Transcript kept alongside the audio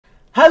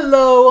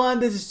Hello everyone,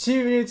 this is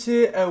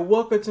Gvenootz and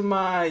welcome to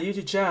my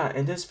YouTube channel.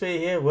 In this video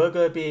here, we're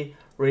going to be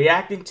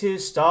reacting to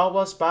Star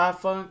Wars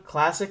Battlefront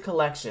Classic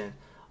Collection.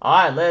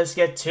 Alright, let's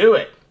get to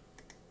it.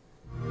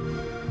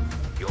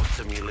 Your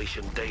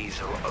simulation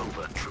days are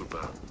over,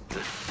 Trooper.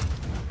 This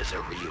is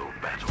a real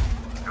battle.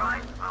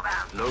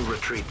 No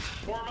retreats.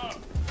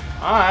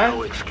 Alright.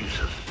 No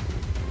excuses.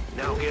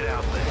 Now get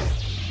out there.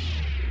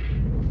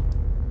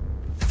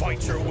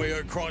 Fight your way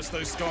across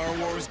the Star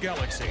Wars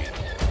galaxy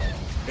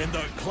in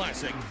the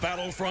classic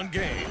Battlefront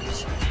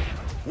games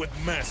with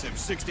massive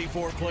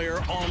 64-player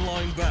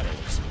online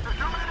battles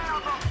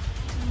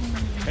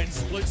and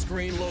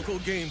split-screen local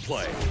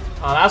gameplay.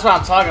 Oh, that's what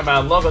I'm talking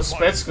about, local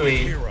split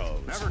screen. Heroes.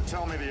 Never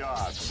tell me the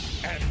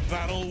odds. And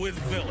battle with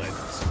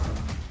villains.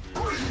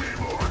 Bring me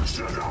more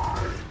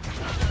Jedi.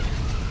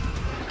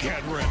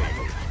 Get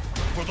ready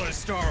for the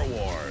Star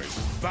Wars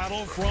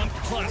Battlefront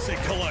Classic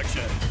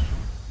Collection.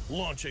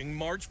 Launching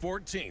March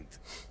 14th.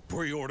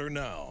 Pre-order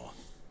now.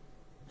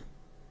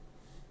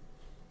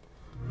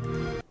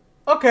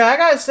 Okay, I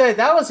gotta say,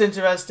 that was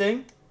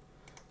interesting.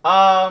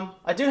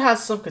 I do have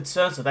some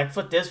concerns with, like,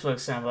 for this, for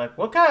example, like,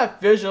 what kind of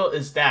visual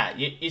is that?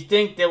 You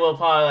think they will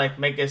probably, like,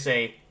 make this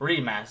a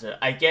remaster.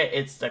 I get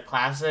it's the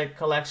classic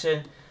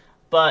collection,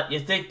 but you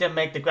think they'll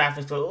make the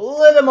graphics a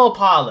little more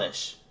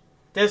polished.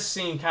 This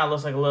scene kind of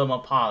looks like a little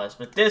more polished,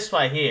 but this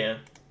right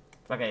here,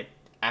 if I can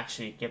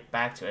actually get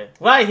back to it,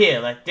 right here,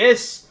 like,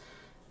 this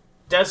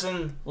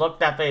doesn't look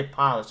that very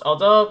polished.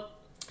 Although,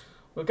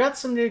 we got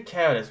some new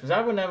characters, because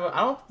I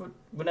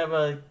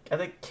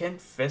think Ken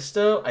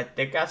Fisto, I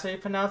think that's how you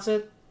pronounce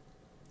it,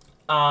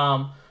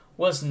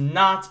 was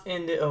not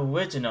in the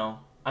original,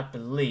 I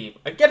believe.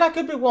 Again, I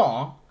could be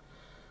wrong,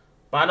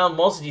 but I know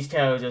most of these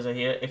characters are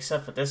here,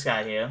 except for this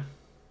guy here.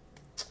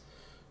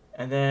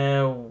 And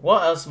then,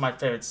 what else is my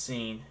favorite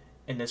scene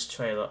in this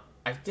trailer?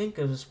 I think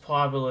it was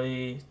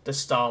probably the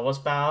Star Wars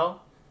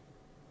battle.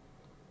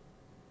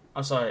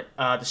 I'm sorry,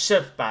 the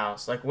ship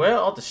battles. Like, where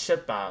are all the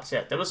ship battles?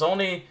 Yeah,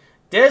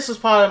 this was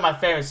probably my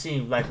favorite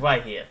scene, like,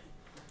 right here.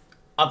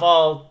 Of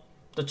all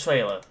the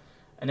trailer.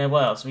 And then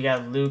what else? We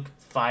got Luke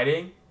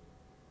fighting.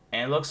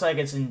 And it looks like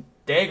it's in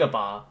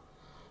Dagobah.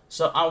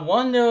 So I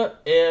wonder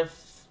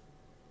if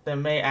they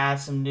may add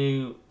some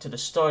new to the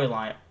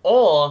storyline.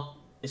 Or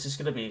is this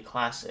going to be a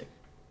classic?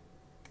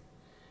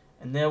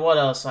 And then what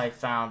else I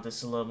found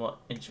that's a little more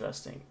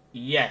interesting?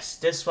 Yes,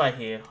 this right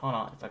here. Hold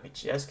on, if I could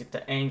just get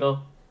the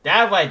angle.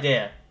 That right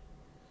there.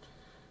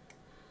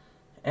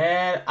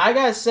 And I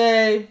gotta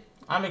say,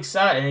 I'm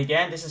excited. And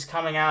again, this is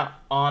coming out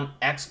on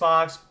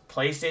Xbox,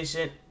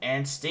 PlayStation,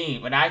 and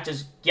Steam. And I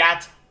just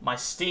got my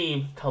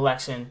Steam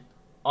collection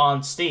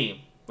on Steam,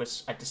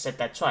 which I just said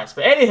that twice.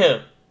 But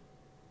anywho,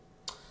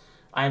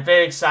 I'm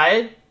very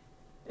excited.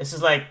 This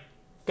is like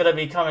gonna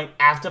be coming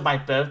after my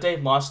birthday,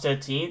 March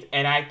 13th,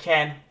 and I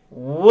can't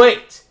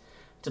wait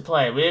to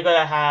play. We're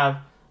gonna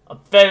have a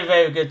very,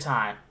 very good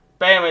time.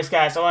 But anyways,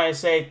 guys, I want to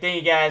say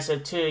thank you guys for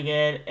tuning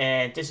in,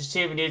 and this is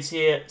Gvenootz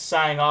here,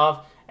 signing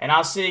off. And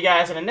I'll see you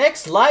guys in the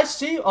next live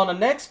stream on the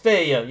next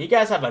video. You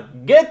guys have a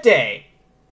good day.